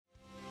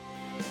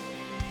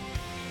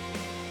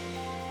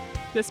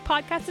This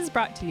podcast is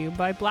brought to you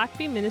by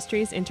Blackaby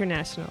Ministries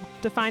International.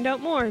 To find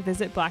out more,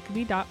 visit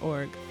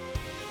blackaby.org.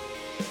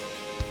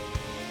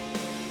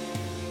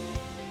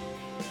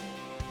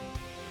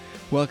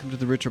 Welcome to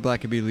the Richard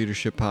Blackaby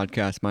Leadership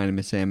Podcast. My name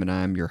is Sam and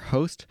I'm your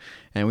host.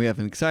 And we have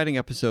an exciting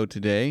episode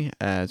today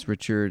as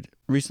Richard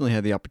recently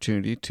had the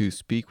opportunity to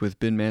speak with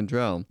Ben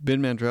Mandrell.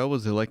 Ben Mandrell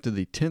was elected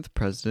the 10th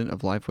president of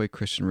Lifeway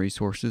Christian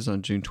Resources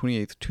on June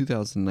 28,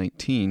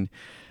 2019.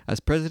 As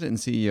president and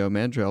CEO,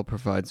 Mandrell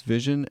provides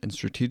vision and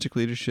strategic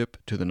leadership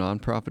to the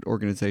nonprofit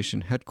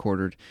organization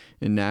headquartered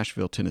in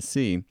Nashville,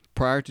 Tennessee.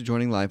 Prior to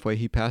joining Lifeway,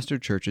 he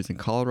pastored churches in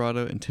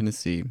Colorado and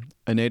Tennessee.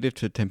 A native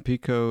to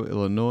Tampico,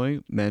 Illinois,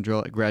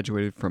 Mandrell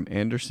graduated from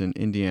Anderson,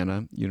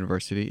 Indiana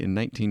University in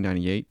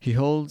 1998. He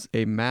holds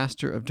a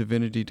Master of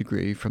Divinity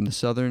degree from the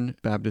Southern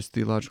Baptist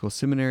Theological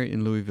Seminary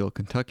in Louisville,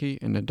 Kentucky,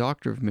 and a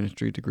Doctor of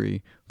Ministry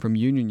degree from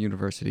Union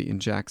University in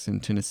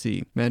Jackson,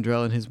 Tennessee.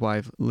 Mandrell and his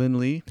wife, Lynn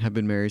Lee, have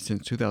been married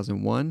since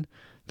 2001.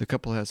 The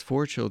couple has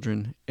 4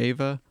 children,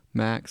 Ava,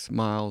 Max,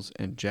 Miles,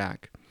 and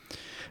Jack.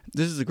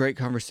 This is a great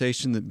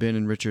conversation that Ben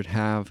and Richard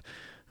have.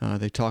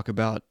 They talk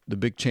about the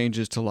big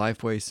changes to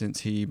Lifeway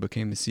since he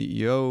became the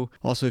CEO.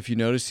 Also, if you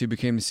notice, he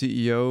became the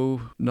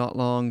CEO not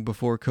long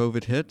before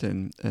COVID hit,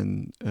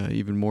 and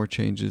even more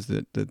changes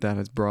that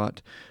has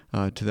brought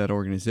to that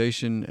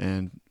organization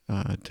and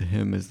to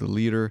him as the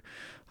leader,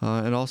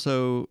 and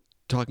also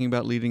talking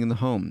about leading in the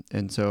home.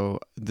 And so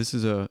this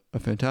is a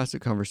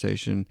fantastic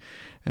conversation,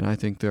 and I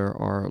think there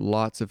are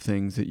lots of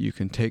things that you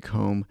can take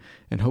home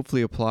and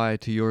hopefully apply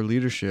to your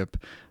leadership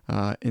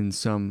in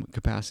some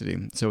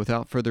capacity. So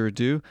without further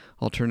ado,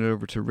 I'll turn it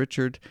over to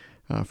Richard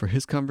for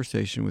his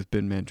conversation with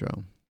Ben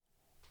Mandrell.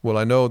 Well,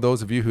 I know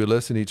those of you who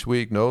listen each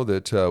week know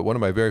that one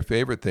of my very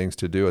favorite things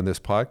to do in this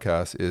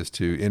podcast is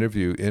to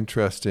interview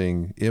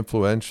interesting,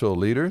 influential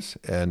leaders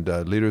and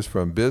leaders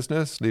from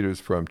business, leaders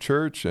from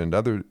church and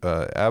other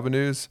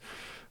avenues.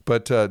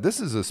 But this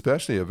is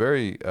especially a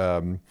very,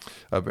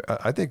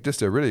 I think,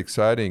 just a really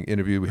exciting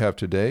interview we have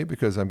today,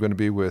 because I'm going to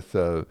be with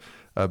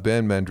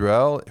Ben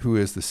Mandrell, who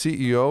is the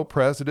CEO,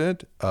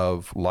 president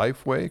of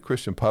Lifeway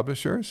Christian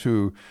Publishers,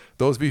 who,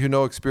 those of you who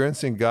know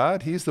Experiencing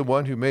God, he's the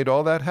one who made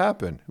all that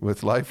happen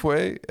with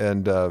Lifeway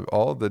and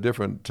all the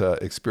different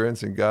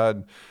Experiencing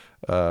God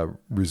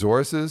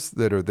resources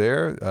that are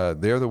there.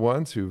 They're the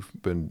ones who've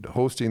been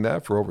hosting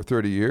that for over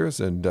 30 years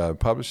and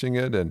publishing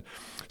it. And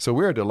so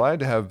we're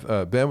delighted to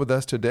have Ben with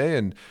us today.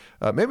 And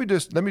let me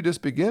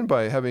just begin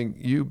by having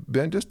you,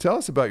 Ben, just tell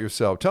us about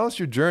yourself. Tell us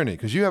your journey,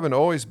 because you haven't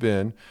always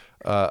been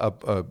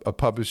a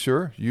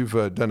publisher. You've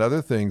done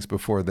other things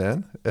before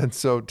then. And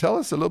so tell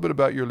us a little bit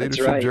about your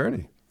leadership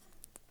journey.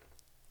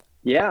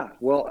 Yeah,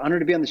 well, honored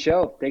to be on the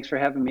show. Thanks for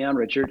having me on,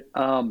 Richard.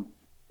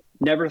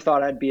 Never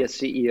thought I'd be a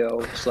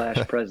CEO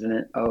 /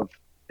 president of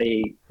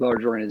a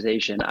large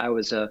organization. I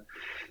was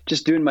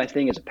just doing my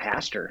thing as a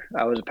pastor.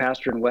 I was a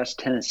pastor in West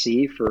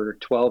Tennessee for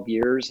 12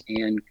 years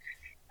and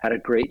had a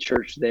great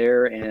church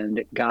there.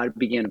 And God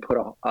began to put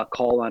a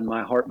call on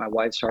my heart, my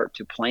wife's heart,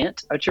 to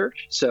plant a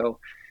church. So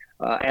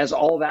as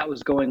all that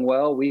was going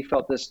well, we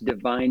felt this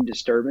divine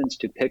disturbance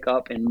to pick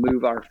up and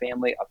move our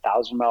family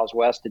 1,000 miles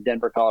west to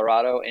Denver,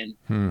 Colorado,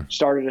 and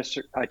started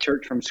a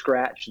church from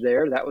scratch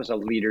there. That was a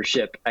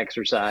leadership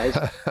exercise.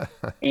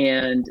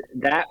 And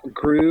that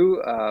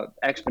grew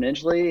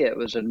exponentially. It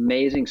was an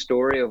amazing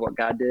story of what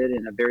God did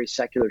in a very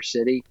secular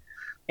city.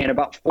 And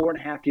about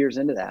 4.5 years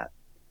into that,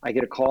 I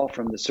get a call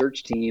from the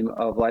search team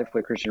of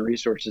Lifeway Christian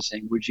Resources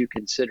saying, would you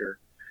consider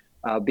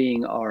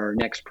being our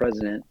next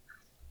president?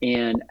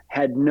 And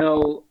had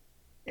no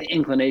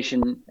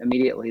inclination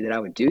immediately that I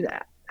would do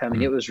that. I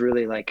mean, it was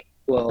really like,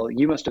 well,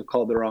 you must have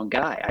called the wrong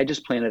guy. I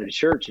just planted a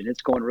church and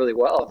it's going really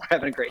well. We're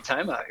having a great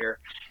time out here.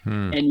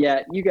 And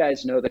yet you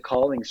guys know the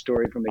calling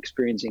story from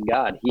Experiencing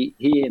God. He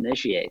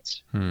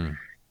initiates.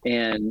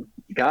 And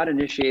God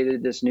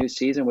initiated this new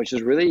season, which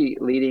is really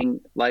leading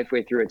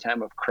Lifeway through a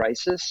time of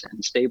crisis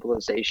and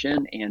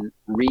stabilization and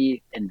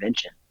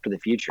reinvention for the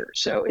future.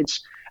 So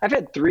I've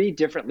had 3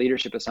 different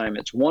leadership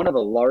assignments, one of a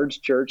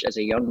large church as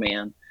a young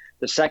man,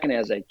 the second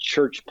as a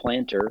church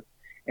planter,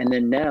 and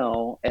then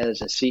now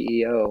as a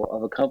CEO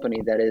of a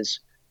company that is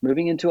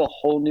moving into a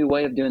whole new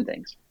way of doing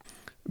things.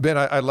 Ben,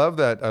 I love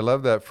that. I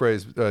love that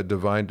phrase,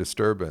 divine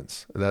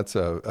disturbance. That's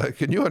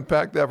can you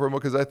unpack that for a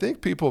moment? Because I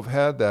think people have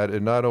had that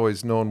and not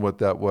always known what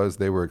that was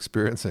they were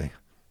experiencing.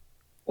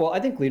 Well,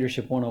 I think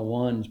leadership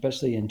 101,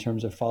 especially in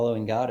terms of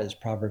following God, is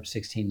Proverbs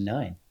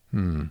 16:9.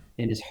 In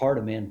his heart,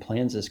 a man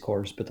plans his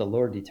course, but the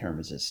Lord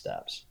determines his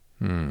steps.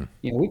 You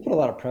know, we put a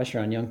lot of pressure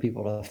on young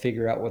people to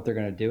figure out what they're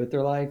going to do with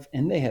their life,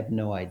 and they have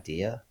no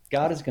idea.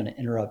 God is going to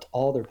interrupt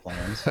all their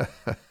plans.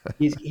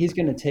 He's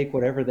going to take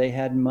whatever they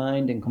had in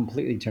mind and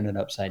completely turn it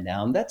upside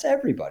down. That's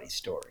everybody's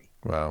story.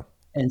 Wow.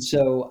 And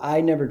so I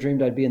never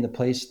dreamed I'd be in the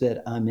place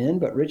that I'm in.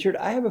 But Richard,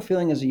 I have a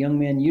feeling as a young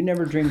man, you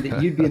never dreamed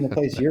that you'd be in the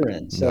place you're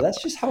in. So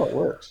that's just how it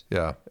works.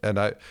 Yeah.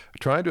 And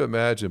trying to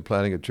imagine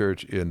planting a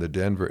church in the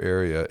Denver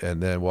area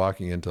and then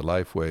walking into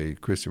Lifeway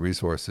Christian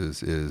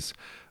Resources is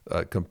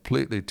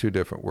completely 2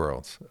 different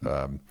worlds.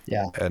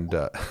 Yeah. And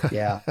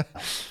yeah.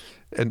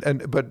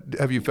 But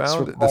have you It's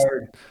found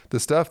required. the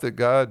stuff that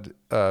God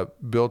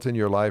built in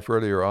your life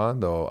earlier on,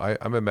 though?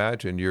 I'm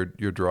imagine you're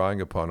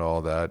drawing upon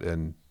all that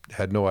and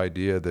had no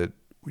idea that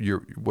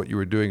what you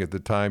were doing at the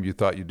time you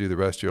thought you'd do the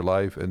rest of your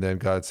life, and then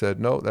God said,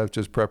 no, that's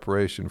just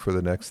preparation for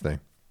the next thing.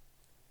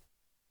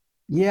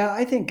 Yeah,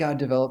 I think God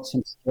developed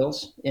some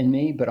skills in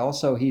me, but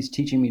also He's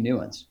teaching me new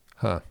ones.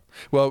 Huh.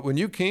 Well, when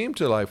you came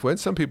to LifeWay,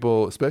 some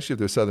people, especially if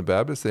they're Southern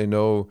Baptists, they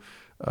know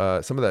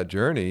some of that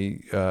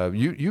journey.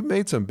 You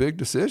made some big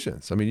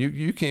decisions. I mean,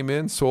 you came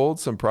in, sold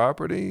some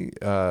property.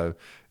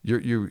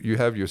 You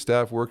have your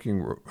staff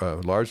working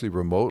largely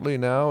remotely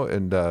now,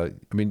 and I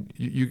mean,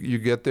 you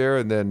get there,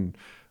 and then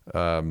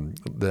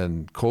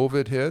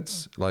COVID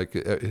hits, like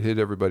it hit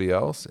everybody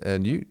else,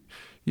 and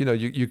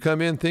you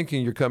come in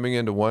thinking you're coming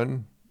into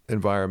one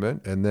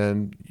environment, and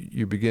then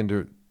you begin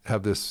to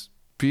have this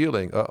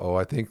feeling,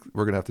 I think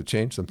we're going to have to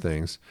change some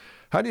things.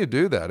 How do you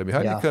do that? I mean,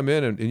 how do you come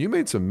in and you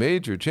made some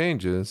major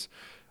changes?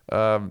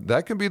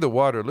 That can be the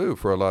Waterloo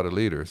for a lot of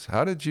leaders.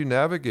 How did you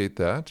navigate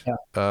that?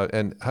 Yeah.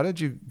 And how did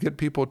you get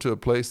people to a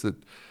place that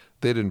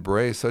they'd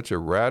embrace such a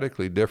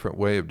radically different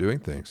way of doing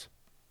things?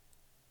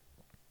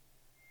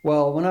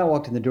 Well, when I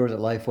walked in the doors at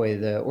Lifeway,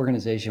 the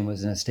organization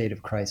was in a state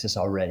of crisis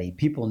already.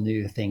 People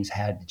knew things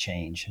had to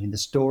change. I mean, the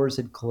stores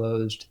had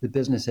closed, the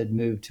business had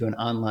moved to an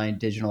online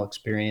digital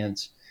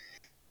experience.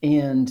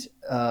 And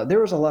there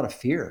was a lot of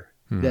fear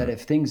that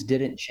if things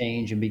didn't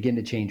change and begin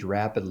to change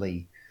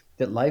rapidly,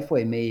 that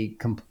Lifeway may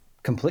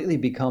completely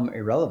become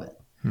irrelevant.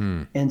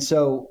 And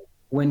so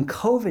when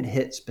COVID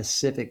hit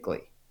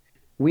specifically,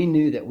 we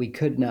knew that we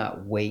could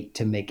not wait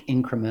to make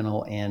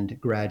incremental and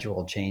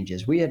gradual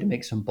changes. We had to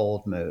make some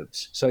bold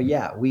moves. So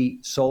yeah, we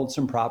sold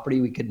some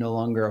property we could no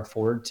longer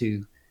afford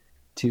to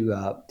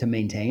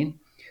maintain.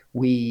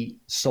 We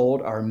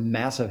sold our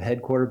massive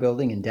headquarter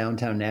building in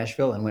downtown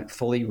Nashville and went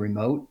fully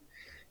remote.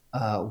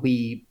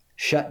 We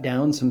shut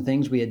down some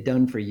things we had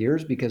done for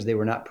years because they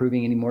were not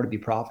proving anymore to be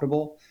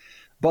profitable.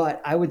 But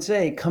I would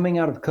say coming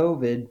out of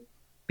COVID,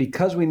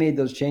 because we made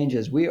those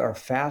changes, we are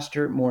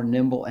faster, more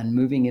nimble, and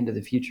moving into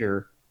the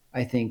future,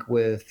 I think,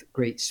 with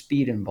great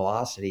speed and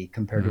velocity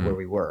compared to where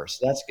we were.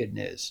 So that's good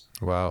news.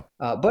 Wow.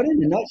 But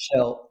in a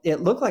nutshell, it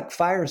looked like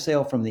fire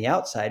sale from the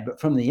outside, but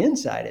from the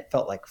inside, it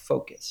felt like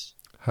focus.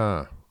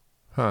 Huh.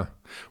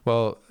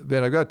 Well,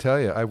 Ben, I've got to tell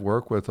you, I've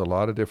worked with a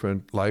lot of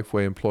different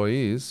Lifeway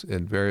employees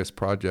in various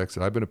projects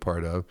that I've been a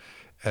part of.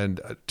 And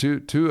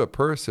to a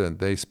person,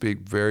 they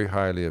speak very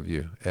highly of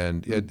you.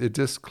 And it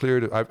just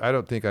cleared. I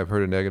don't think I've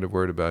heard a negative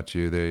word about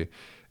you.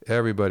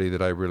 Everybody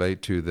that I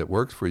relate to that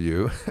works for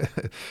you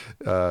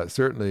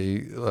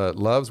certainly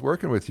loves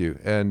working with you.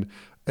 And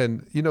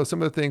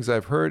some of the things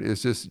I've heard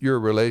is just you're a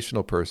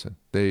relational person.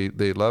 They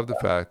love the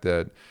fact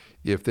that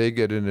if they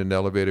get in an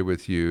elevator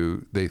with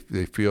you, they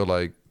feel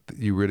like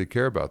you really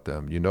care about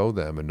them. You know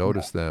them and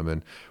notice them.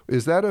 And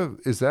is that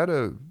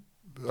a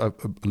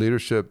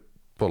leadership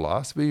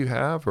philosophy you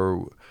have,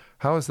 or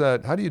how is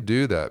that? How do you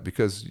do that?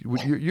 Because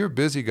you're a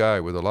busy guy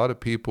with a lot of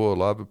people, a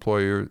lot of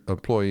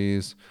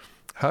employees.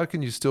 How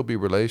can you still be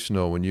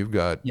relational when you've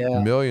got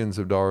millions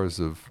of dollars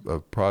of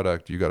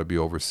product you got to be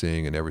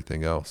overseeing and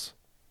everything else?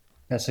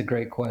 That's a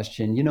great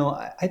question.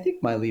 I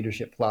think my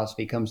leadership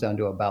philosophy comes down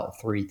to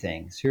about three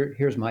things.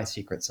 Here's my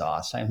secret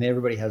sauce. I mean,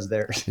 everybody has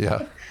theirs.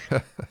 Yeah.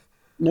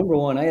 Number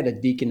one, I had a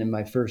deacon in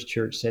my first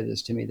church say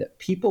this to me, that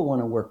people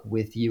want to work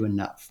with you and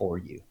not for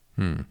you.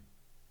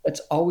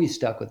 That's always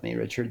stuck with me,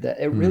 Richard, that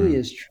it really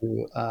is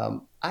true.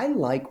 I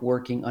like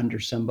working under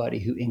somebody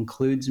who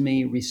includes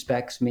me,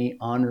 respects me,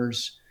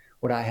 honors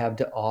what I have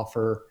to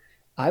offer.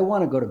 I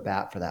want to go to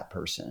bat for that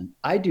person.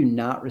 I do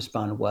not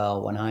respond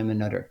well when I'm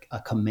in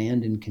a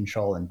command and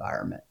control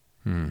environment.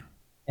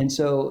 And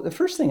so the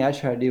first thing I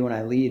try to do when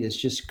I lead is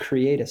just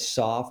create a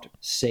soft,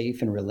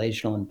 safe, and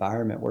relational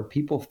environment where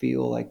people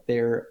feel like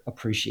they're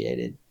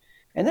appreciated.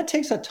 And that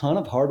takes a ton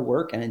of hard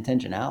work and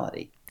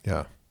intentionality.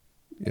 Yeah.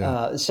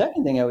 The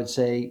second thing I would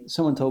say,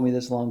 someone told me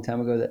this a long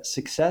time ago, that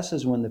success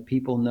is when the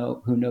people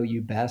who know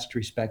you best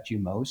respect you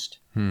most.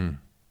 And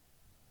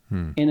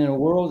in a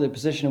world, a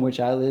position in which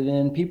I live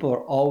in, people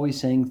are always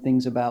saying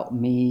things about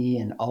me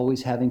and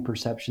always having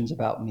perceptions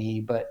about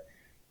me. But,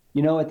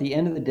 at the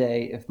end of the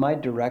day, if my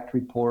direct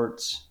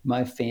reports,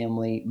 my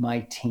family, my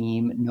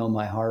team know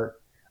my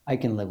heart, I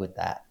can live with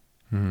that.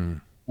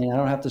 And I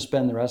don't have to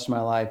spend the rest of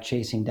my life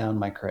chasing down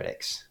my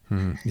critics.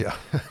 Yeah.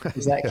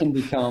 Because that can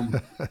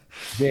become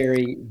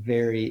very,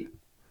 very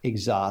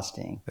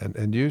exhausting.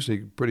 And usually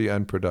pretty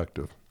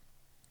unproductive.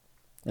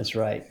 That's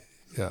right.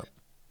 Yeah.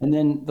 And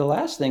then the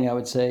last thing I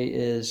would say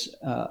is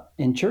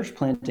in church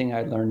planting,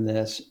 I learned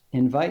this: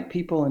 invite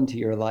people into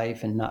your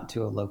life and not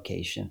to a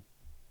location.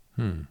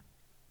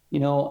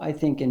 I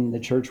think in the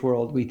church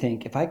world, we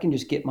think if I can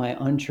just get my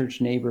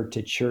unchurched neighbor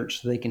to church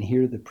so they can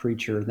hear the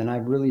preacher, then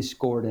I've really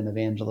scored in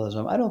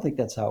evangelism. I don't think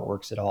that's how it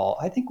works at all.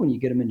 I think when you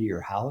get them into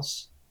your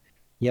house,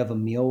 you have a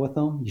meal with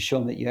them, you show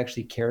them that you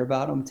actually care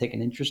about them, take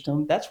an interest in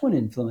them, that's when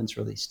influence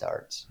really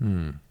starts.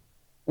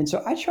 And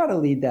so I try to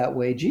lead that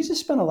way. Jesus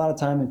spent a lot of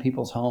time in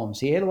people's homes.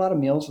 He ate a lot of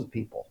meals with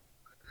people.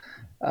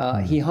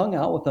 He hung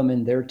out with them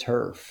in their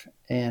turf.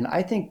 And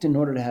I think in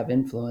order to have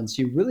influence,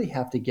 you really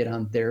have to get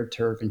on their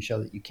turf and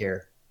show that you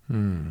care.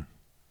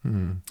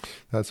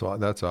 That's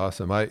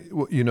awesome.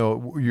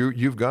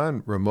 You've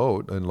gone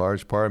remote in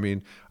large part. I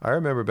mean, I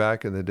remember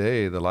back in the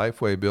day, the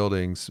Lifeway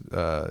buildings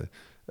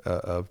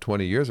of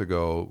 20 years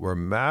ago were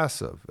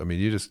massive. I mean,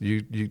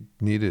 you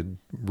needed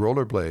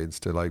rollerblades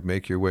to like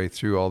make your way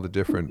through all the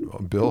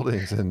different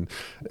buildings and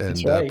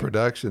right.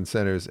 production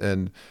centers,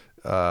 and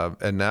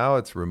now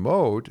it's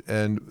remote.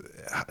 And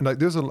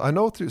like I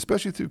know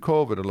especially through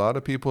COVID, a lot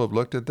of people have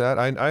looked at that.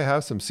 I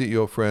have some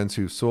CEO friends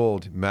who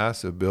sold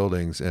massive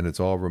buildings and it's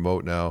all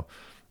remote now.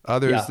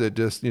 Others that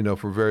just,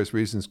 for various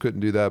reasons couldn't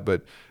do that.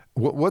 But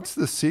what's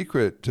the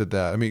secret to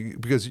that? I mean,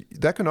 because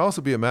that can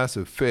also be a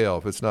massive fail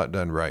if it's not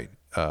done right.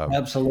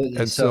 Absolutely.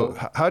 And so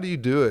how do you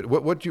do it?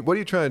 What are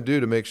you trying to do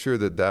to make sure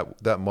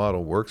that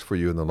model works for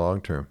you in the long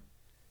term?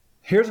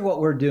 Here's what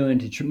we're doing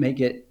to make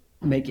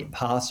it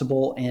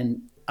possible.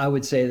 And I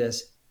would say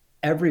this,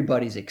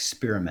 everybody's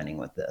experimenting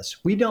with this.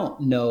 We don't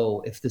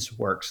know if this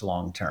works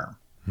long term.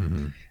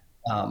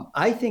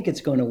 I think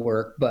it's going to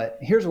work, but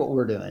here's what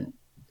we're doing.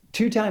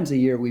 2 times a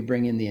year, we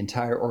bring in the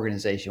entire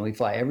organization. We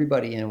fly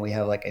everybody in. We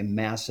have like a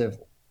massive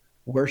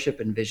worship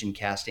and vision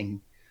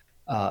casting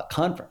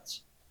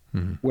conference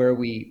where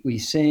we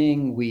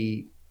sing,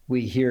 we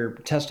hear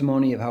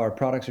testimony of how our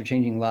products are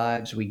changing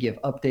lives. We give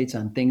updates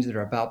on things that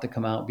are about to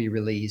come out, be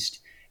released.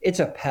 It's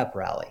a pep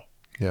rally.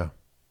 Yeah.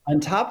 On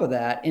top of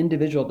that,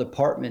 individual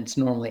departments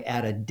normally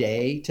add a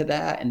day to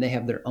that, and they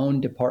have their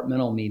own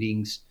departmental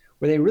meetings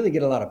where they really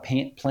get a lot of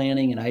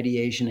planning and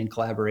ideation and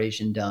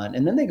collaboration done.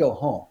 And then they go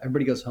home.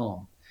 Everybody goes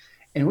home.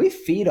 And we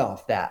feed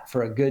off that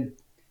for a good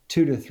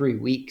 2 to 3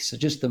 weeks, so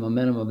just the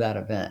momentum of that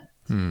event.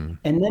 And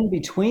then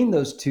between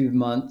those two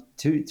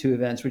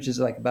events, which is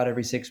like about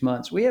every 6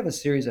 months, we have a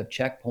series of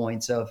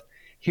checkpoints of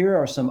here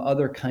are some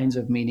other kinds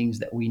of meetings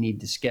that we need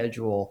to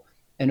schedule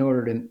in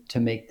order to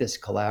make this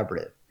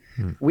collaborative.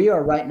 We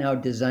are right now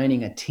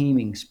designing a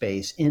teaming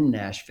space in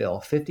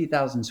Nashville,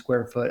 50,000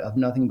 square foot of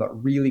nothing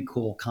but really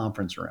cool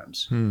conference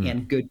rooms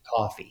and good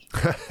coffee.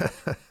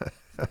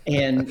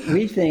 And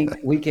we think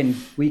we can,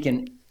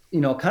 kind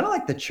of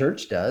like the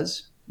church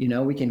does,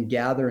 we can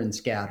gather and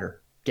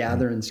scatter.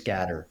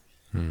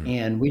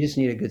 And we just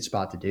need a good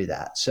spot to do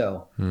that.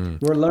 So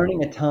we're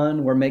learning a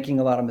ton. We're making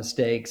a lot of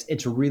mistakes.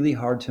 It's really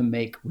hard to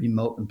make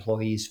remote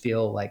employees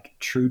feel like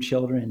true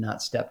children and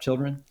not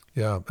stepchildren.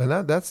 Yeah.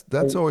 And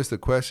that's always the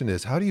question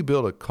is, how do you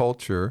build a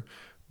culture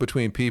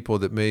between people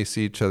that may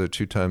see each other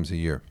 2 times a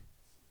year?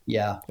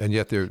 Yeah. And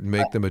yet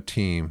make them a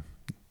team.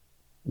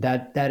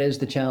 That is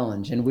the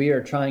challenge. And we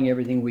are trying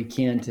everything we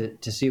can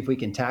to see if we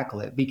can tackle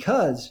it,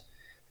 because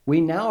we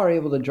now are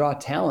able to draw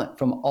talent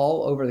from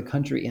all over the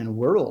country and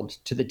world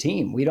to the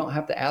team. We don't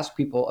have to ask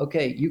people,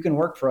 okay, you can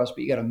work for us, but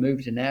you got to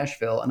move to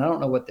Nashville. And I don't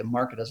know what the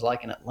market is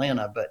like in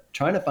Atlanta, but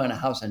trying to find a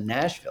house in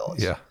Nashville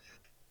is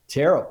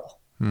terrible.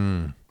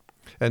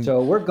 And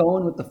so we're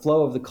going with the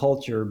flow of the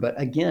culture, but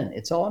again,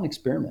 it's all an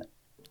experiment.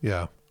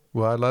 Yeah.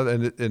 Well, I love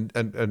it.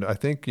 And I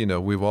think,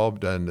 we've all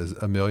done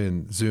a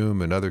million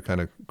Zoom and other kind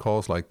of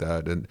calls like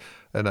that. And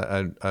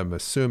I'm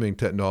assuming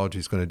technology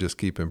is going to just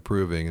keep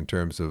improving in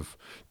terms of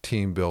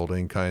team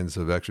building kinds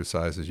of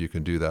exercises you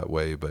can do that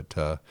way. But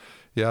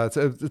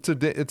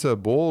it's a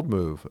bold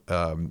move.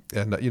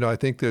 And I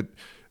think that,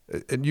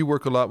 and you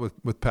work a lot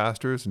with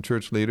pastors and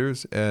church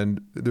leaders,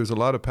 and there's a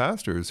lot of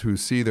pastors who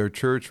see their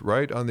church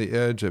right on the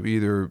edge of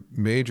either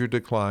major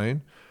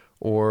decline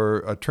or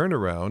a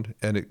turnaround,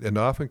 and it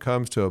often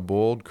comes to a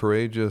bold,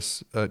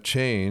 courageous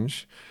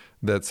change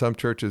that some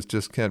churches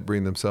just can't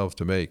bring themselves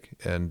to make.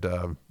 And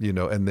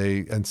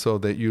so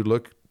that you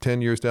look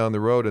 10 years down the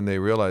road and they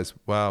realize,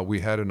 wow, we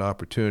had an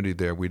opportunity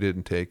there, we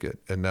didn't take it,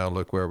 and now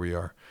look where we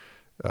are.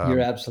 You're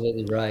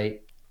absolutely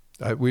right.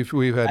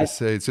 We've had to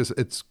say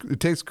it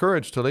takes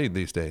courage to lead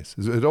these days.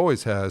 It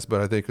always has,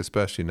 but I think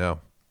especially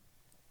now.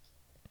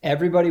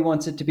 Everybody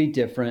wants it to be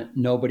different.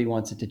 Nobody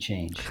wants it to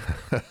change.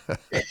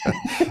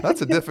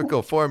 That's a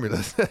difficult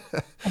formula.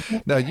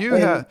 Now you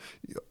have,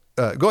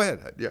 go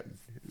ahead. Yeah.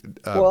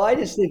 Well, I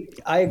just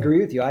think I agree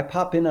with you. I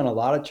pop in on a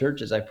lot of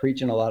churches. I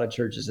preach in a lot of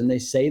churches, and they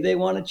say they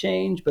want to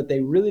change, but they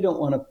really don't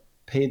want to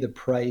pay the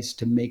price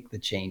to make the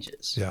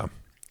changes. Yeah.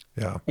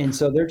 Yeah. And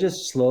so they're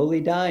just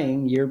slowly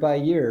dying year by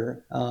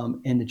year,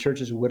 and the church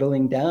is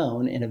whittling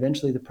down, and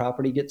eventually the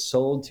property gets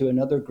sold to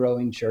another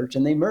growing church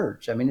and they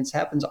merge. I mean, it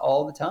happens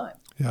all the time.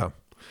 Yeah.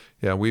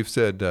 Yeah. We've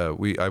said,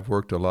 I've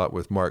worked a lot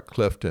with Mark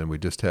Clifton. We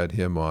just had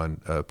him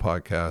on a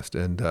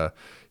podcast, and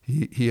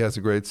he has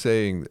a great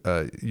saying,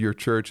 your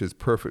church is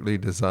perfectly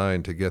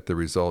designed to get the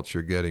results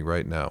you're getting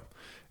right now.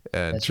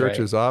 And That's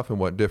churches right. often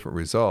want different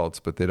results,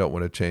 but they don't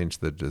want to change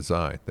the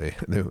design.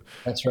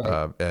 That's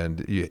right.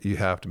 And you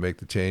have to make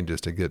the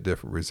changes to get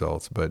different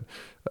results. But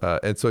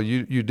and so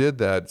you did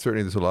that.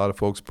 Certainly, there's a lot of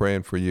folks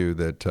praying for you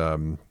that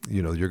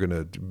you're going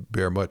to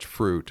bear much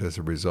fruit as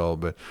a result.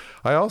 But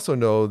I also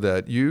know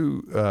that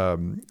you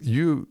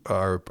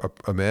are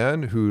a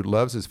man who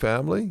loves his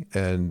family,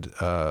 and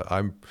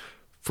I'm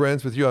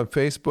friends with you on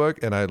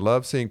Facebook, and I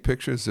love seeing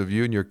pictures of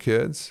you and your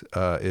kids.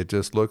 It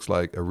just looks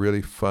like a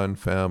really fun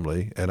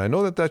family, and I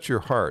know that that's your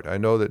heart. I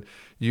know that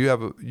you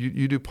have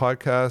you do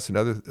podcasts and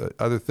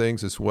other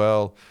things as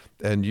well,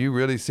 and you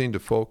really seem to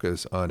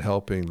focus on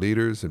helping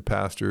leaders and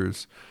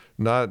pastors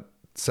not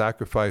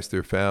sacrifice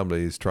their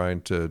families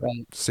trying to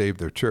save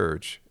their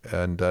church.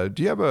 And do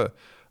you have a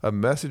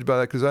message about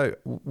that? Because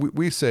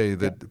we say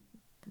that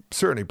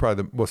certainly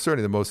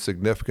the most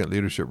significant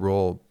leadership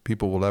role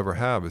people will ever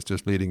have is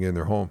just leading in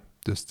their home.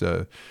 Just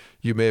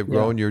you may have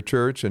grown your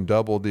church and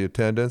doubled the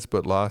attendance,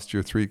 but lost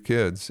your 3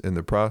 kids in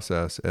the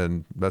process,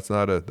 and that's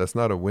not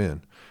a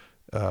win.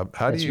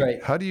 How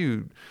do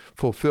you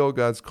fulfill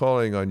God's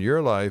calling on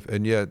your life,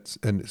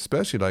 and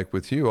especially like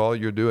with you, all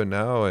you're doing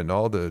now and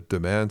all the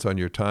demands on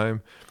your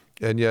time,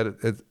 and yet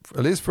at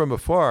least from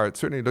afar, it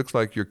certainly looks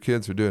like your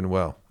kids are doing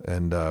well.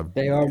 And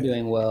they are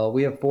doing well.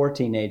 We have 4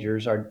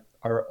 teenagers.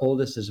 Our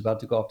oldest is about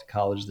to go off to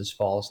college this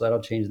fall, so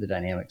that'll change the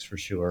dynamics for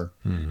sure.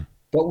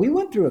 But we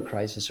went through a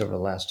crisis over the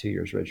last 2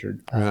 years,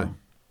 Richard.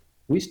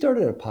 We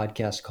started a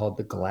podcast called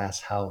The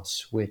Glass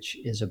House, which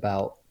is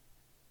about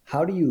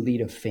how do you lead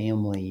a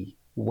family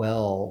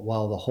well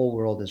while the whole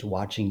world is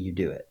watching you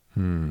do it.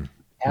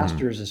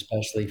 Pastors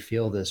especially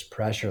feel this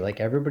pressure, like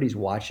everybody's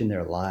watching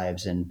their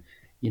lives. And,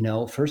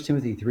 1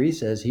 Timothy 3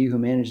 says, he who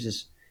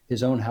manages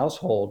his own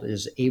household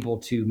is able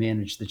to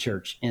manage the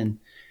church. And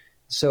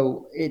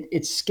so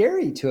it's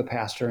scary to a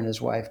pastor and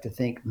his wife to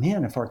think,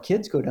 man, if our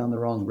kids go down the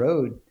wrong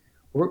road,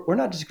 we're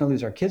not just going to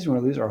lose our kids, we're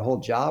going to lose our whole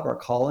job, our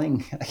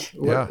calling.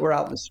 We're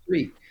out in the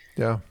street.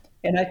 Yeah.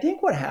 And I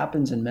think what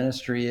happens in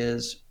ministry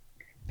is,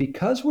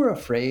 because we're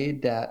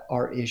afraid that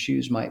our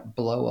issues might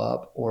blow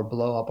up or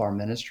blow up our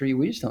ministry,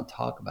 we just don't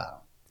talk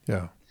about them.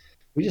 Yeah.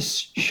 We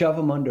just shove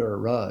them under a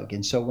rug.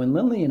 And so when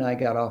Lindley and I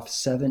got off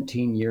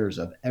 17 years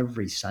of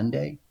every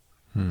Sunday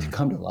to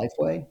come to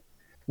Lifeway,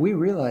 we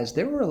realized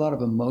there were a lot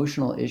of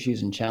emotional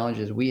issues and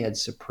challenges we had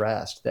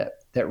suppressed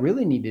that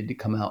really needed to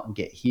come out and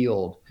get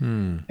healed.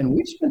 And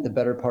we've spent the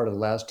better part of the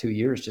last 2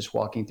 years just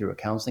walking through a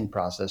counseling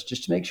process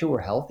just to make sure we're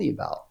healthy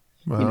about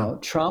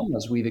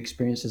traumas we've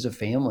experienced as a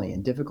family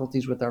and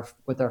difficulties with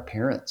our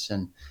parents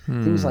and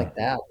things like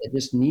that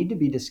just need to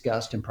be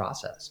discussed and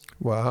processed.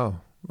 Wow.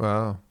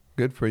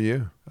 Good for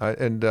you.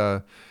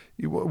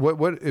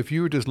 What if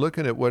you were just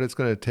looking at what it's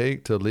going to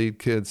take to lead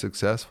kids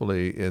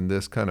successfully in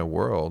this kind of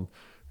world,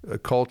 a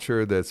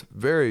culture that's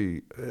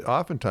very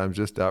oftentimes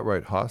just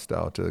outright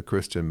hostile to the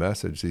Christian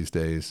message these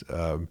days?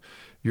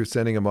 You're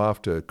sending them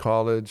off to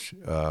college.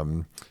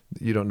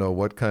 You don't know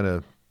what kind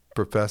of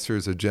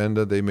professor's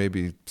agenda they may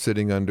be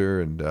sitting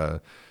under, and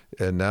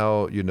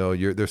now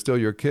they're still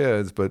your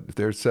kids, but if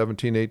they're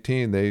 17,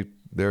 18,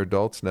 they're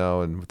adults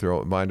now and with their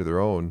own mind of their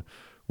own.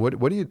 What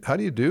do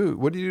you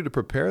do to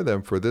prepare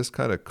them for this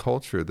kind of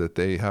culture that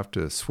they have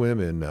to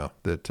swim in now,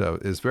 that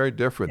is very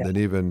different than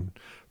even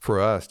for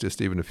us just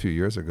even a few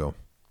years ago?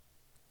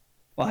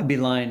 Well, I'd be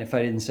lying if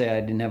I didn't say I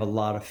didn't have a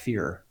lot of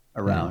fear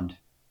around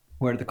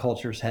where the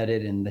culture's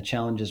headed and the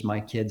challenges my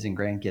kids and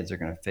grandkids are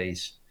going to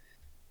face.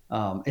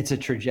 It's a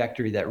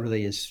trajectory that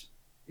really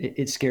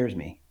it scares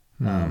me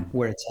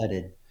where it's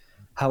headed.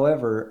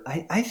 However,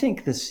 I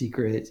think the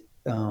secret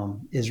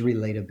is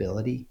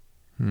relatability.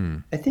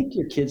 I think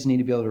your kids need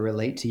to be able to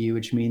relate to you,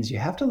 which means you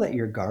have to let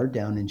your guard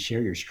down and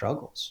share your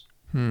struggles.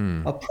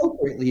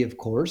 Appropriately, of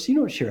course. You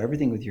don't share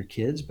everything with your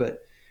kids,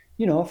 but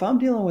if I'm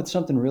dealing with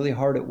something really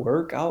hard at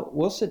work,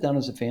 we'll sit down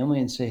as a family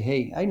and say,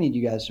 hey, I need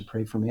you guys to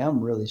pray for me.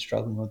 I'm really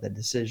struggling with a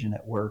decision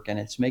at work and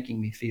it's making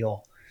me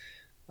feel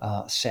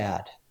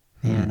sad.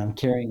 And I'm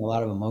carrying a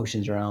lot of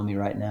emotions around me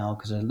right now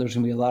because there's going to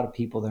be a lot of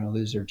people that are going to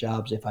lose their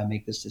jobs if I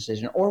make this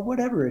decision or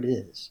whatever it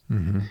is.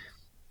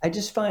 I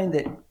just find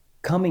that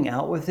coming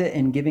out with it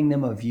and giving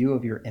them a view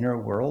of your inner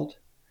world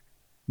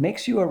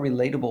makes you a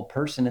relatable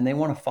person, and they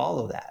want to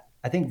follow that.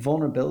 I think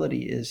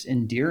vulnerability is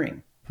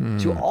endearing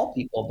to all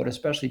people, but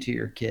especially to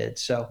your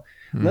kids. So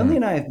Lindley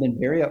and I have been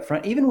very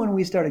upfront, even when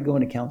we started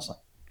going to counseling.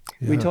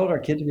 We told our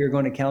kids we were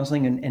going to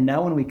counseling, and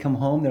now when we come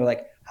home, they're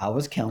like, how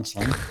was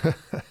counseling?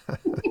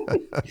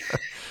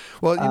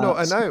 Well,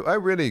 and I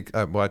really,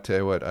 I tell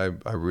you what,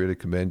 I really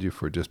commend you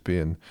for just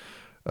being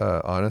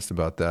honest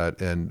about that.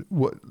 And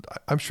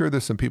I'm sure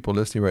there's some people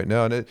listening right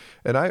now,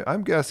 and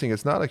I'm guessing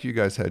it's not like you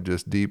guys had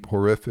just deep,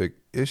 horrific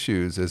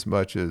issues as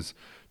much as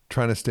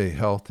trying to stay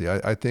healthy.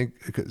 I think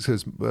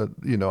because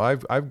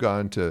I've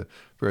gone to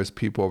various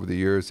people over the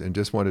years and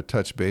just want to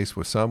touch base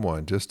with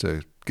someone just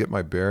to get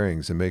my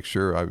bearings and make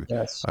sure I'm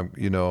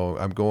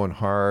going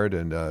hard,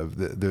 and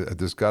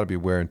there's got to be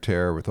wear and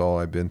tear with all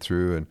I've been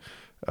through, and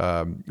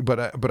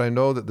but I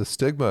know that the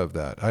stigma of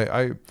that,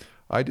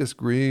 I just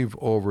grieve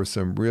over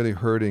some really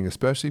hurting,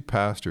 especially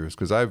pastors,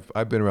 because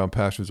I've been around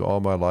pastors all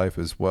my life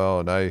as well,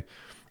 and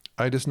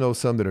I just know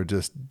some that are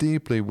just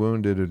deeply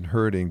wounded and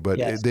hurting, but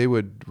they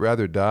would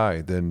rather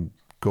die than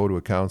go to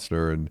a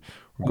counselor and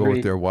go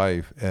with their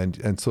wife,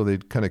 and so they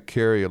kind of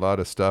carry a lot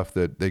of stuff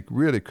that they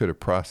really could have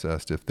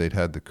processed if they'd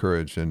had the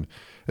courage. And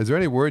is there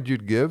any word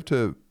you'd give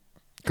to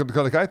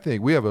Like I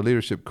think we have a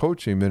leadership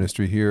coaching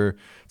ministry here.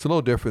 It's a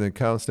little different than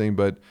counseling,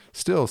 but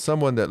still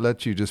someone that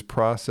lets you just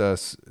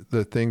process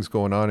the things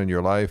going on in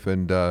your life.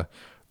 And I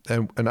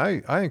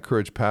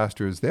encourage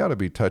pastors, they ought to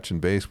be touching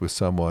base with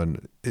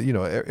someone,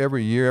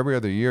 every year, every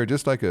other year,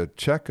 just like a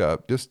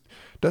checkup. Just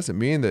doesn't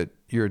mean that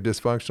you're a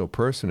dysfunctional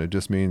person. It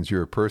just means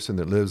you're a person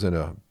that lives in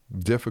a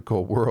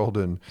difficult world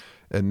and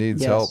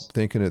needs help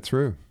thinking it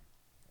through.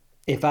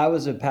 If I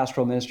was a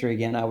pastoral minister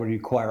again, I would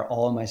require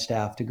all of my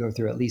staff to go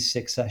through at least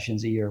 6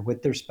 sessions a year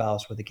with their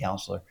spouse, with a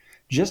counselor,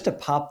 just to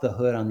pop the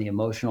hood on the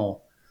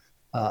emotional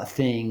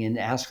thing and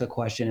ask the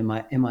question,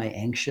 am I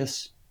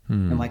anxious?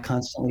 Am I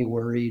constantly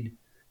worried?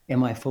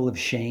 Am I full of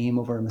shame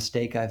over a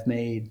mistake I've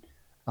made?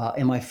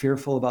 Am I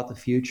fearful about the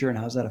future and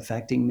how's that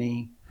affecting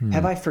me?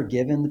 Have I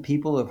forgiven the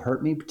people who have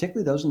hurt me,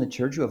 particularly those in the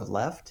church who have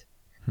left?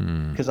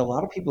 Because a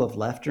lot of people have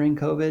left during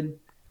COVID.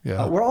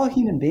 Yeah. We're all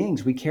human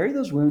beings. We carry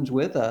those wounds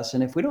with us.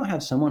 And if we don't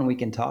have someone we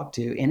can talk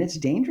to, and it's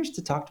dangerous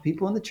to talk to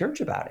people in the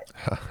church about it.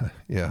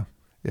 Yeah.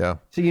 Yeah.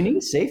 So you need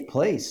a safe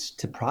place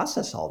to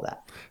process all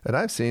that. And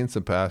I've seen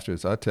some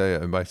pastors, I'll tell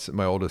you,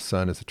 my oldest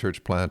son is a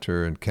church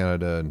planter in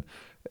Canada,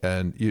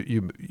 and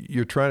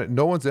you're trying to,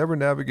 no one's ever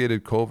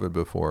navigated COVID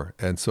before.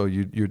 And so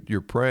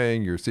you're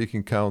praying, you're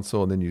seeking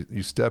counsel, and then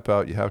you step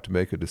out, you have to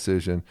make a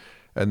decision.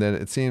 And then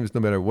it seems no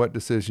matter what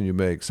decision you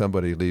make,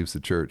 somebody leaves the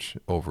church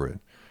over it.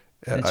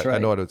 And That's right. I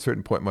know at a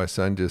certain point, my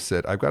son just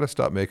said, I've got to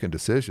stop making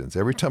decisions.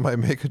 Every time I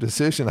make a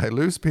decision, I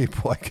lose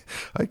people.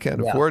 I can't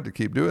afford to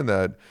keep doing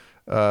that.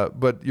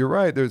 But you're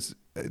right. There's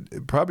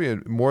probably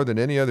more than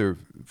any other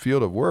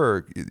field of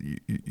work,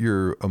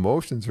 your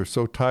emotions are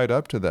so tied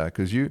up to that.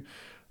 Because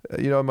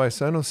my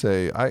son will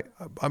say, I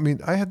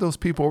had those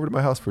people over to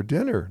my house for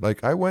dinner.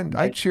 Like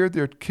I cheered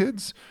their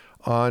kids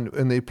on,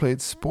 and they played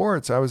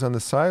sports. I was on the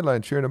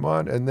sideline cheering them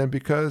on. And then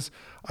because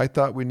I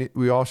thought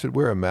we all should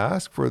wear a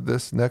mask for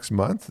this next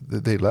month,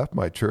 they left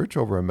my church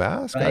over a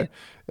mask. Right.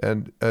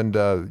 And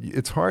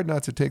it's hard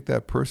not to take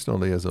that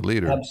personally as a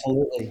leader.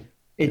 Absolutely.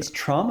 It's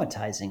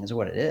traumatizing is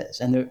what it is.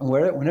 And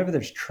whenever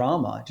there's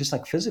trauma, just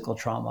like physical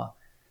trauma,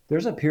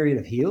 there's a period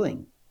of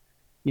healing.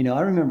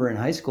 I remember in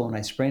high school when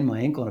I sprained my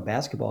ankle in a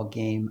basketball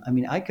game,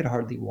 I could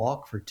hardly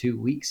walk for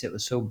 2 weeks. It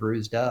was so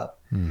bruised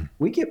up.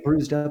 We get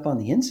bruised up on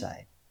the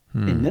inside.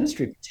 In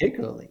ministry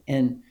particularly,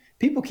 and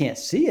people can't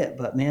see it,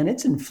 but man,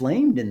 it's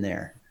inflamed in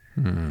there.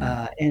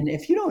 And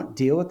if you don't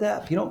deal with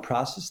that, if you don't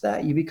process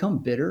that, you become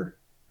bitter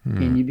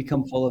and you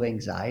become full of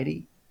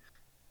anxiety.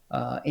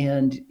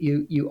 And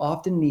you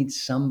often need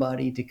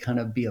somebody to kind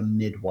of be a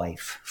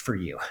midwife for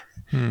you,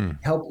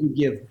 help you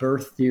give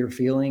birth to your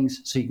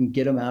feelings so you can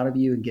get them out of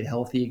you and get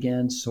healthy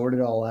again, sort it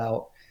all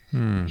out.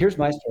 Here's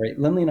my story.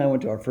 Lindley and I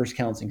went to our first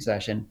counseling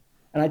session.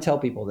 And I tell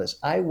people this,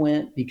 I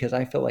went because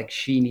I felt like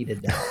she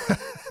needed help.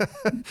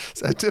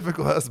 It's a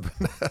typical husband.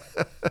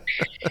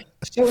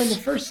 So in the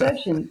first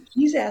session,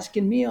 he's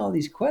asking me all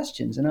these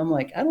questions. And I'm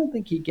like, I don't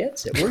think he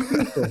gets it. We're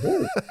here for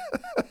her.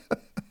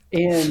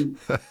 And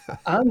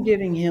I'm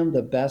giving him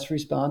the best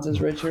responses,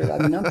 Richard.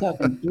 I'm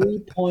talking 3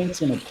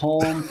 points in a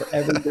poem for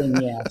everything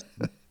he asked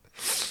me.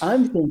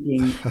 I'm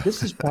thinking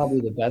this is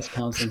probably the best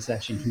counseling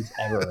session he's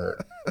ever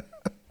heard.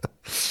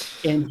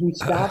 And he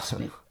stops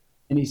me.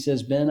 And he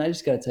says, Ben, I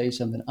just got to tell you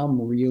something.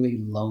 I'm really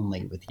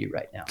lonely with you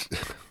right now.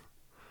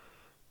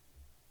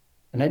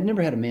 And I'd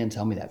never had a man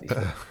tell me that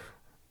before.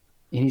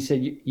 And he said,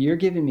 you're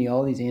giving me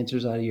all these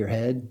answers out of your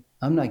head.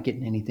 I'm not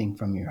getting anything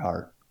from your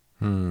heart.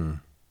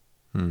 And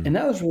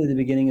that was really the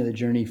beginning of the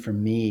journey for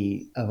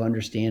me of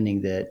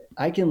understanding that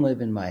I can live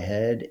in my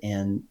head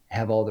and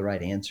have all the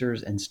right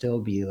answers and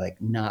still be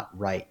like not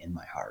right in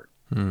my heart.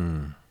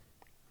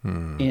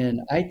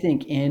 And I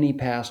think any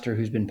pastor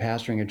who's been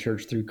pastoring a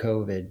church through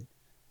COVID,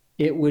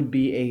 it would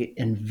be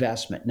an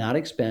investment, not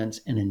expense,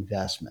 an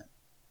investment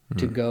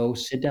to go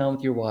sit down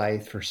with your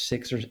wife for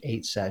 6 or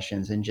 8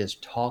 sessions and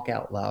just talk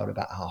out loud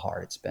about how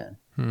hard it's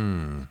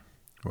been.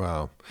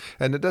 Wow.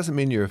 And it doesn't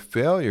mean you're a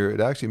failure. It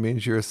actually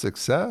means you're a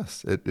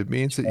success. It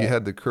means that you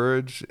had the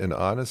courage and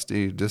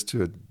honesty just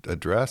to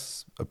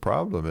address a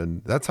problem.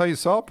 And that's how you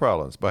solve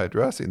problems, by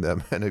addressing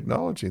them and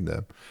acknowledging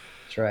them.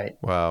 That's right.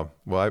 Wow.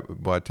 Well,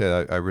 I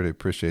tell you, I really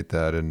appreciate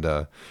that. And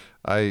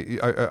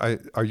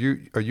are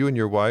you and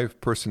your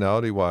wife,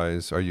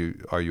 personality-wise, are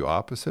you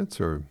opposites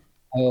or?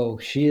 Oh,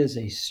 she is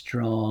a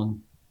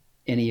strong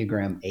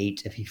Enneagram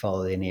 8, if you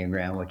follow the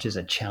Enneagram, which is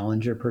a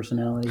challenger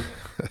personality.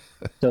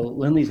 So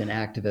Lindley's an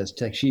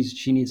activist. Like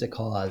she needs a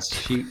cause.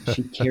 She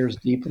cares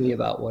deeply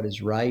about what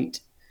is right.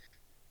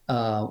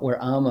 Where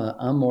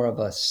I'm more of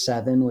a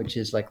 7, which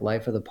is like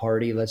life of the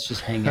party. Let's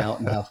just hang out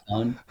and have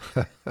fun.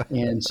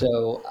 And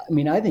so,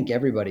 I think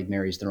everybody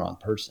marries the wrong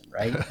person,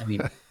 right?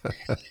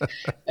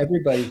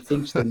 Everybody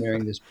thinks they're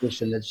marrying this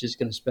person that's just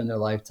going to spend their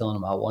life telling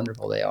them how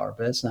wonderful they are,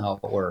 but that's not how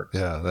it works.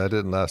 Yeah, that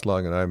didn't last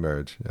long in our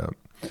marriage. Yeah.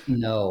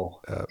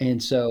 No. Yeah.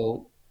 And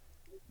so,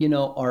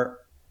 our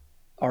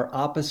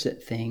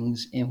opposite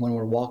things, and when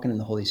we're walking in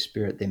the Holy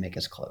Spirit, they make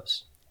us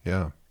close.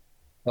 Yeah.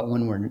 But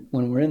when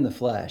we're in the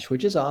flesh,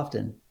 which is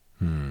often,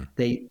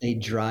 they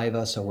drive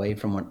us away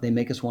from they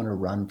make us want to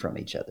run from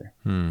each other.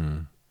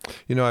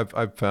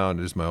 I've found,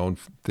 is my own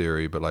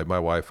theory, but like my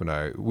wife and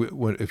I,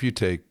 if you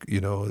take,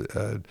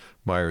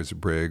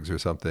 Myers-Briggs or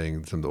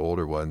something, some of the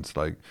older ones,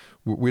 like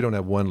we don't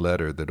have one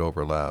letter that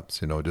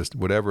overlaps, just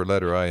whatever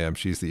letter I am,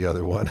 she's the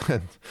other one.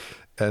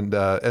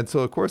 And so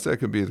of course that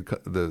can be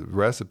the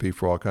recipe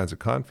for all kinds of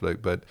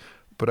conflict, but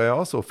I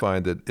also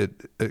find that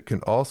it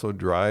can also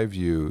drive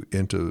you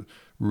into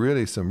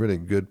really some really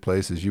good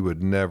places you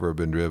would never have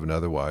been driven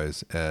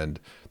otherwise. And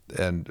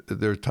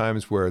there are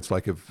times where it's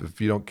like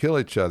if you don't kill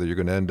each other, you're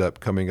going to end up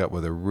coming up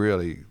with a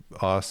really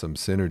awesome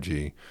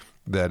synergy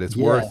that it's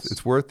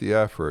worth the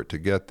effort to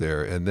get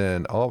there. And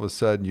then all of a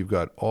sudden you've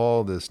got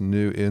all this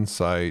new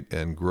insight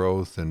and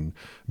growth and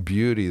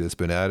beauty that's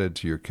been added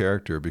to your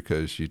character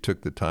because you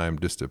took the time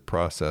just to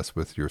process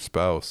with your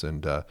spouse.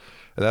 And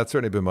that's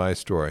certainly been my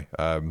story.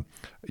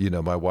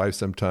 My wife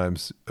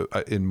sometimes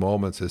in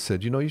moments has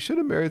said, you should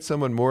have married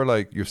someone more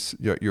like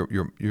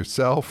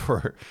yourself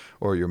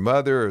or your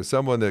mother or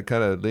someone that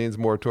kind of leans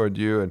more toward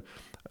you. And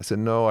I said,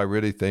 no, I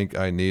really think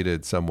I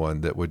needed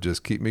someone that would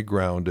just keep me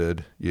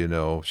grounded.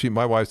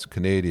 My wife's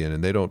Canadian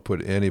and they don't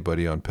put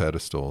anybody on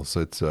pedestals.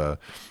 It's,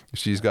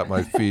 she's got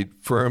my feet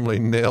firmly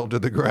nailed to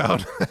the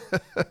ground.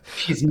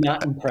 She's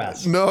not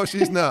impressed. No,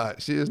 she's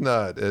not. She is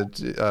not.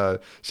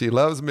 She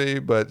loves me,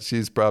 but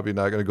she's probably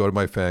not going to go to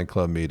my fan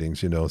club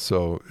meetings,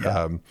 so,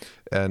 yeah.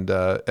 And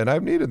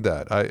I've needed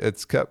that.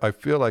 I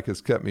feel like it's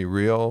kept me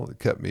real, it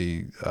kept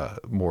me,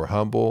 more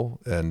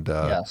humble and,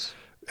 yes.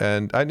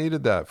 And I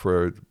needed that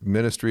for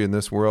ministry in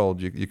this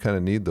world. You kind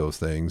of need those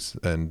things.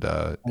 And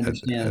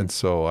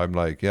so I'm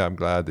like, I'm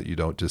glad that you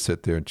don't just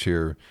sit there and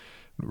cheer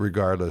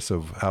regardless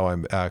of how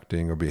I'm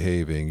acting or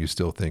behaving. You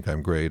still think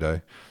I'm great.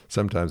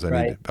 Sometimes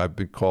I've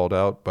been called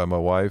out by my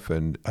wife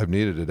and I've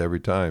needed it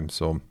every time.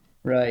 So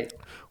right.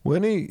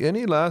 Well,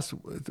 any last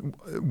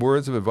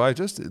words of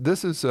advice?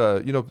 This is,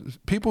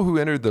 people who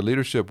entered the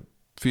leadership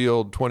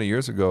field 20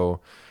 years ago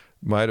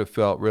might have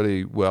felt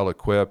really well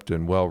equipped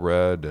and well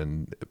read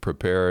and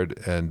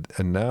prepared, and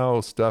now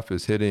stuff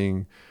is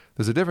hitting.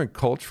 There's a different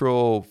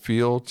cultural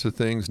feel to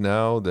things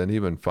now than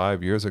even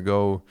 5 years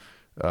ago.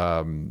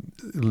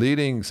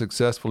 Leading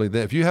successfully,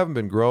 if you haven't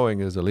been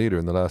growing as a leader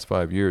in the last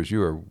 5 years,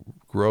 you are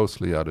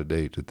grossly out of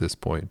date at this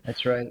point.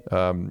 That's right.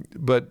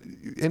 But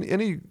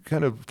any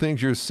kind of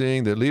things you're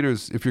seeing that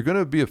leaders, if you're going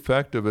to be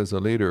effective as a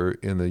leader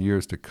in the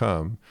years to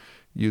come,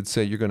 you'd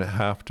say you're going to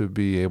have to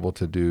be able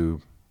to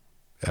do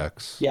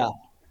X. Yeah.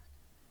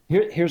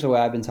 Here's the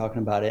way I've been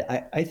talking about it.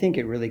 I think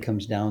it really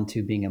comes down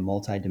to being a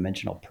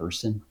multidimensional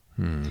person.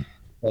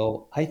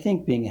 So I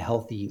think being a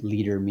healthy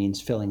leader means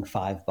filling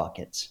 5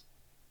 buckets.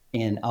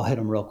 And I'll hit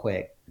them real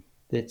quick.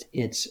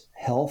 It's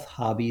health,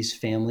 hobbies,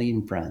 family,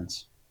 and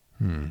friends,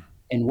 and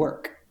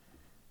work.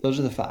 Those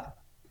are the 5.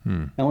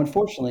 Now,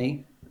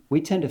 unfortunately, we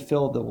tend to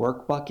fill the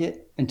work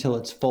bucket until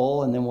it's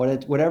full. And then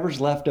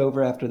whatever's left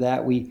over after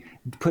that, we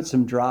put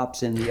some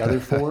drops in the other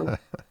 4.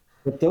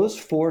 But those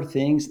 4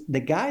 things,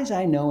 the guys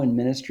I know in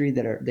ministry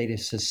they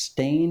just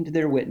sustained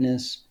their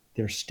witness,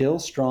 they're still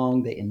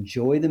strong, they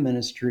enjoy the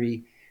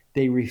ministry,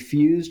 they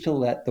refuse to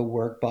let the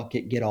work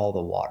bucket get all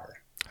the water.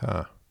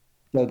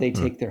 So they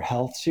take their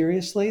health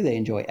seriously, they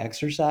enjoy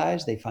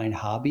exercise, they find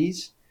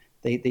hobbies,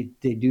 they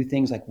do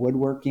things like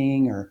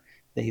woodworking, or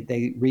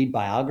they read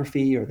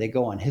biography, or they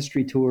go on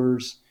history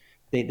tours,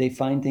 they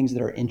find things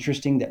that are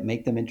interesting, that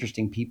make them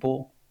interesting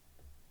people.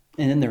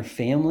 And then their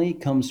family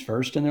comes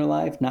first in their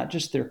life, not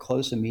just their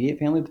close immediate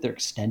family, but their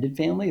extended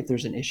family. If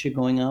there's an issue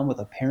going on with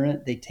a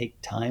parent, they take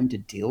time to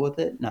deal with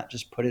it, not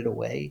just put it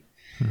away.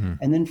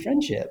 And then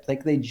friendship,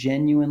 like they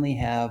genuinely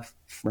have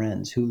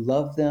friends who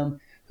love them,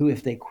 who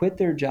if they quit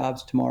their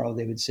jobs tomorrow,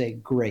 they would say,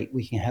 great,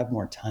 we can have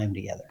more time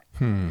together.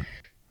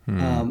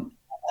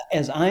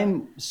 As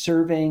I'm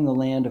surveying the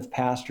land of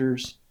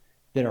pastors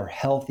that are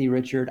healthy,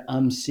 Richard,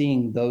 I'm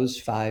seeing those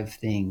 5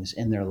 things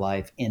in their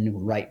life in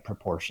right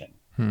proportion.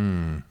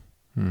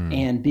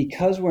 And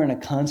because we're in a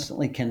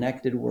constantly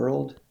connected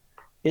world,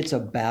 it's a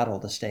battle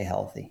to stay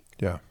healthy.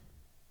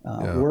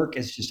 Work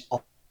is just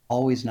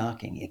always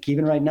knocking. Like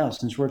even right now,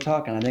 since we're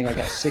talking, I think I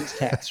got 6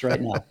 texts right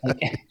now.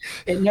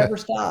 It never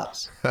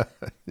stops.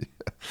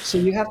 So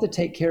you have to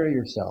take care of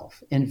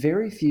yourself. And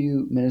very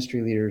few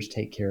ministry leaders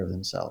take care of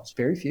themselves.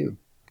 Very few.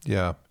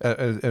 Yeah.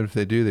 And if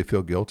they do, they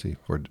feel guilty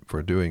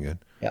for doing it.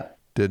 Yeah.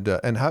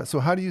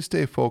 How do you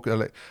stay focused?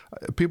 Like,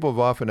 people have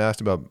often asked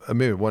about,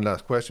 maybe one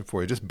last question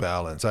for you, just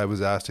balance. I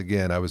was asked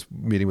again, I was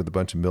meeting with a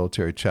bunch of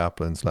military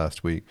chaplains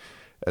last week,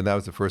 and that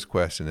was the first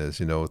question is,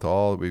 with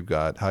all that we've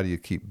got, how do you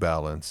keep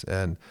balance?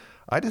 And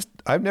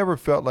I've never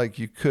felt like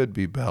you could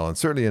be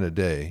balanced, certainly in a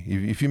day.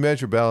 If you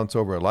measure balance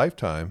over a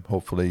lifetime,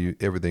 hopefully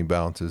everything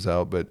balances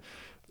out. But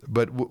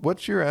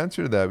what's your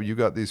answer to that? You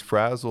got these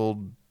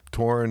frazzled,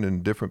 torn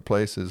in different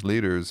places,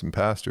 leaders and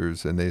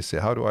pastors, and they say,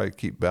 how do I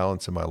keep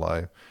balance in my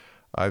life?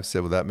 I've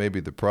said, well, that may be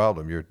the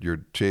problem.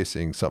 You're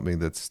chasing something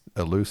that's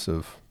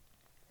elusive.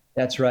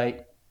 That's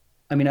right.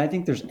 I mean, I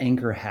think there's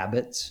anchor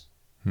habits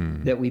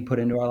that we put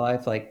into our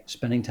life, like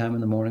spending time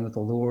in the morning with the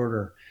Lord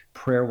or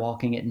prayer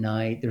walking at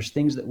night. There's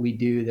things that we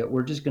do that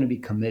we're just going to be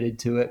committed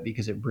to it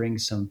because it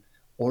brings some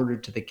order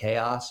to the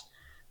chaos.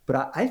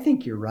 But I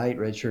think you're right,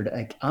 Richard.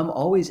 I'm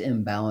always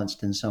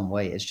imbalanced in some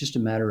way. It's just a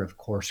matter of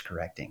course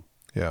correcting.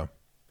 Yeah.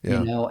 You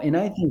Yeah. know, and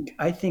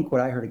I think what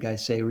I heard a guy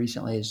say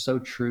recently is so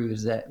true,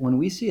 is that when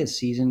we see a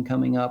season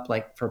coming up,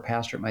 like for a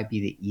pastor, it might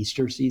be the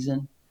Easter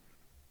season.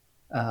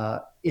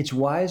 It's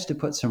wise to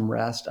put some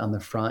rest on the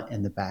front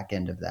and the back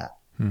end of that.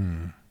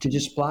 To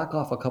just block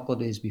off a couple of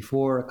days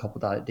before, a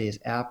couple of days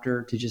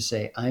after, to just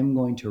say, I'm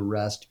going to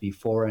rest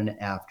before and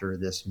after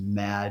this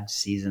mad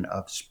season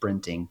of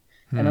sprinting.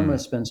 And I'm going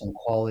to spend some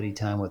quality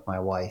time with my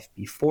wife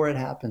before it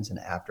happens and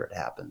after it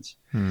happens.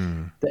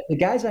 The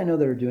guys I know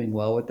that are doing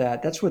well with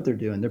that, that's what they're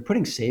doing. They're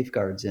putting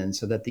safeguards in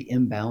so that the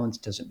imbalance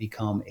doesn't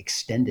become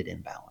extended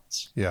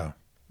imbalance. Yeah.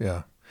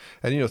 Yeah.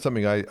 And, you know,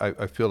 something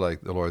I feel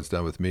like the Lord's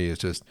done with me is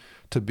just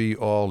to be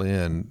all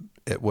in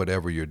at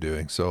whatever you're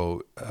doing.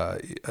 So,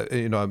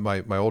 you know,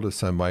 my oldest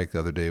son, Mike, the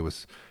other day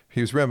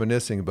he was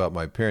reminiscing about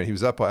my parent. He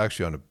was up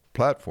actually on a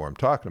platform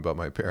talking about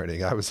my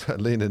parenting. I was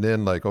leaning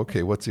in like,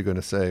 okay, what's he going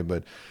to say?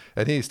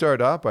 And he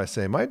started off by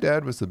saying, my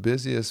dad was the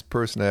busiest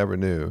person I ever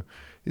knew.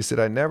 He said,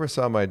 I never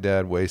saw my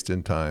dad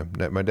wasting time.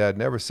 My dad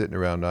never sitting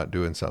around not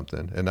doing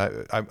something. And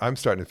I'm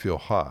starting to feel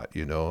hot,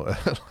 you know,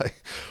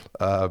 like,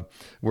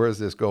 where is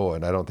this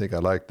going? I don't think I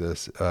like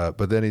this.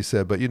 But then he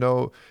said, but you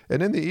know,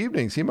 and in the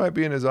evenings, he might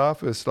be in his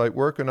office, like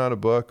working on a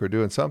book or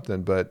doing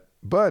something.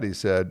 But he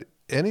said,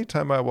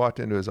 anytime I walked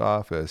into his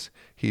office,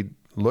 he'd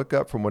look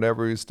up from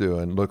whatever he's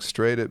doing, look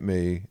straight at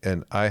me,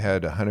 and I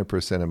had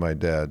 100% of my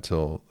dad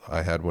till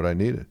I had what I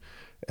needed.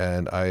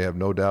 And I have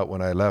no doubt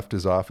when I left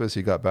his office,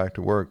 he got back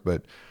to work.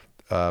 But,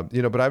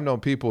 you know, but I've known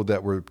people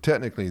that were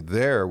technically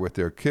there with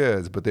their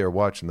kids, but they were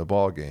watching the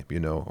ball game, you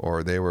know,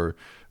 or they were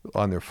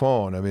on their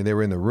phone. I mean, they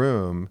were in the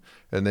room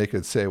and they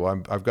could say,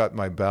 well, I've got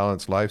my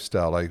balanced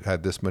lifestyle. I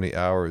had this many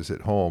hours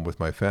at home with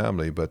my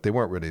family, but they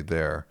weren't really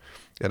there.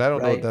 And I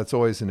don't know if that's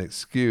always an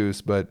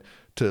excuse, but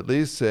to at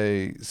least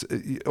say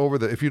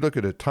if you look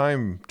at a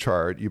time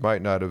chart, you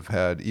might not have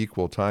had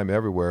equal time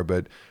everywhere,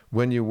 but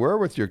when you were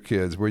with your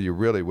kids, were you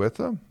really with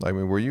them? I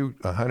mean, were you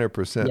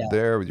 100%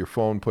 there with your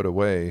phone put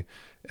away?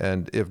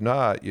 And if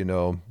not, you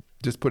know,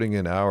 just putting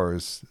in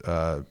hours,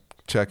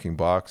 checking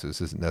boxes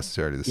isn't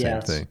necessarily the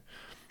same thing.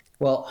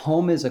 Well,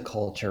 home is a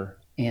culture,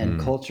 and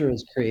culture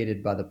is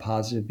created by the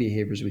positive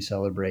behaviors we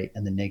celebrate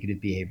and the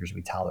negative behaviors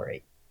we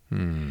tolerate.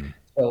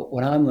 So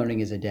what I'm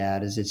learning as a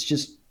dad is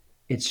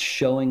it's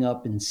showing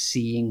up and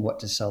seeing what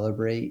to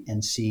celebrate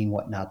and seeing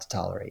what not to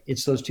tolerate.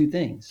 It's those two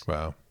things.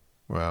 Wow.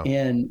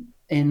 And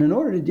in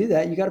order to do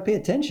that, you got to pay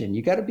attention.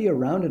 You got to be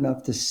around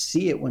enough to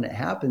see it when it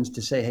happens,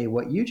 to say, hey,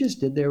 what you just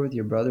did there with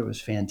your brother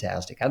was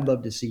fantastic. I'd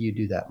love to see you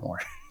do that more.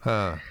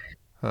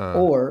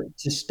 Or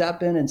to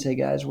step in and say,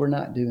 guys, we're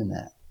not doing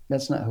that.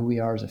 That's not who we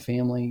are as a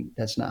family.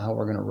 That's not how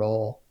we're going to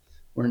roll.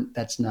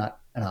 That's not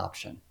an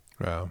option.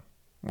 Wow.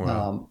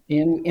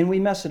 And we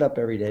mess it up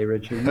every day,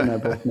 Richard. You and I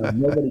both know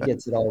nobody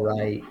gets it all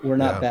right. We're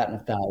not batting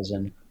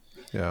 1,000.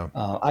 Yeah.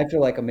 I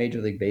feel like a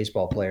Major League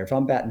Baseball player. If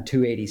I'm batting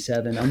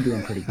 287, I'm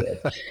doing pretty good.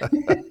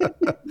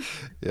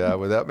 Yeah,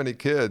 with that many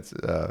kids.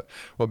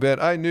 Well, Ben,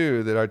 I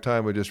knew that our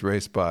time would just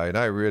race by, and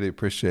I really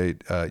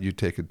appreciate you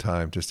taking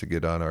time just to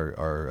get on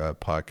our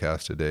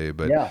podcast today.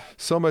 But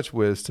so much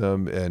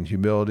wisdom and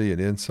humility and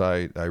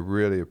insight. I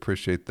really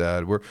appreciate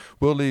that.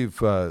 We'll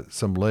leave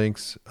some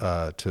links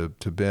to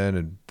Ben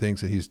and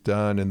things that he's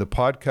done and the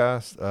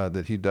podcast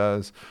that he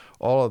does.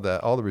 All of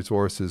that, all the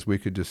resources, we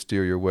could just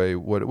steer your way.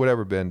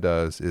 Whatever Ben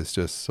does is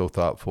just so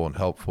thoughtful and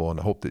helpful, and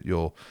I hope that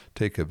you'll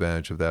take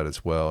advantage of that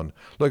as well. And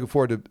looking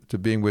forward to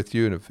being with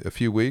you in a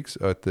few weeks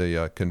at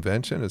the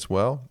convention as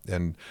well.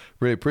 And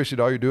really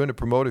appreciate all you're doing to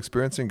promote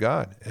experiencing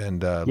God.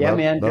 And love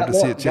to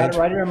see it change. Got it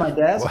right here on my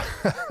desk.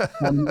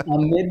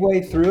 I'm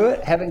midway through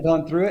it. Haven't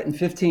gone through it in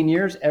 15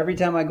 years. Every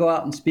time I go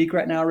out and speak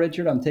right now,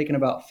 Richard, I'm taking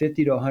about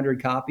 50 to 100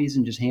 copies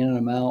and just handing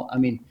them out. I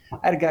mean, I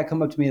had a guy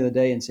come up to me the other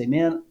day and say,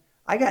 man,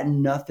 I got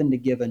nothing to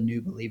give a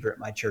new believer at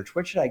my church.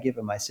 What should I give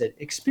him? I said,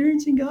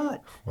 experiencing God.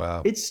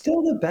 Wow. It's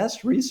still the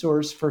best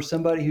resource for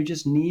somebody who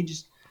just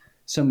needs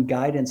some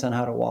guidance on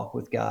how to walk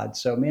with God.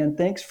 So, man,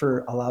 thanks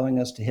for allowing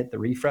us to hit the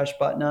refresh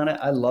button on it.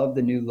 I love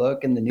the new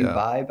look and the new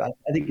vibe.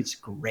 I think it's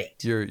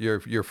great.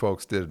 Your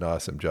folks did an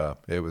awesome job.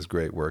 It was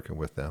great working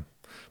with them.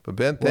 But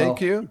Ben, thank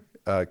you.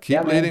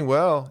 Keep leading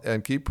well,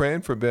 and keep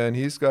praying for Ben.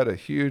 He's got a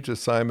huge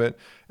assignment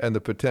and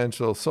the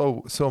potential,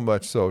 so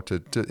much so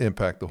to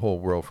impact the whole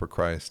world for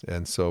Christ.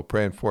 And so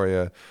praying for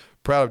you,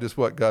 proud of just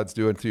what God's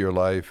doing through your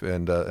life,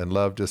 and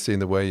love just seeing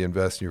the way you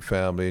invest in your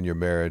family and your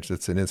marriage.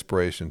 It's an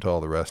inspiration to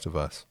all the rest of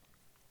us.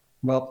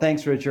 Well,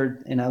 thanks,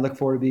 Richard, and I look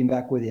forward to being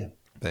back with you.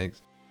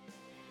 Thanks.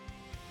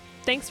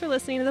 Thanks for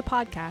listening to the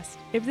podcast.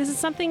 If this is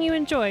something you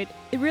enjoyed,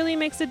 it really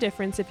makes a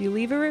difference if you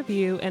leave a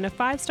review and a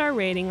 5-star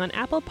rating on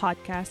Apple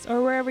Podcasts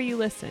or wherever you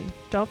listen.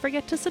 Don't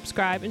forget to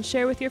subscribe and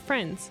share with your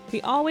friends.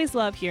 We always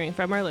love hearing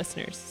from our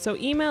listeners, so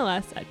email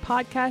us at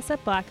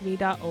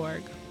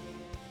podcast@blackaby.org.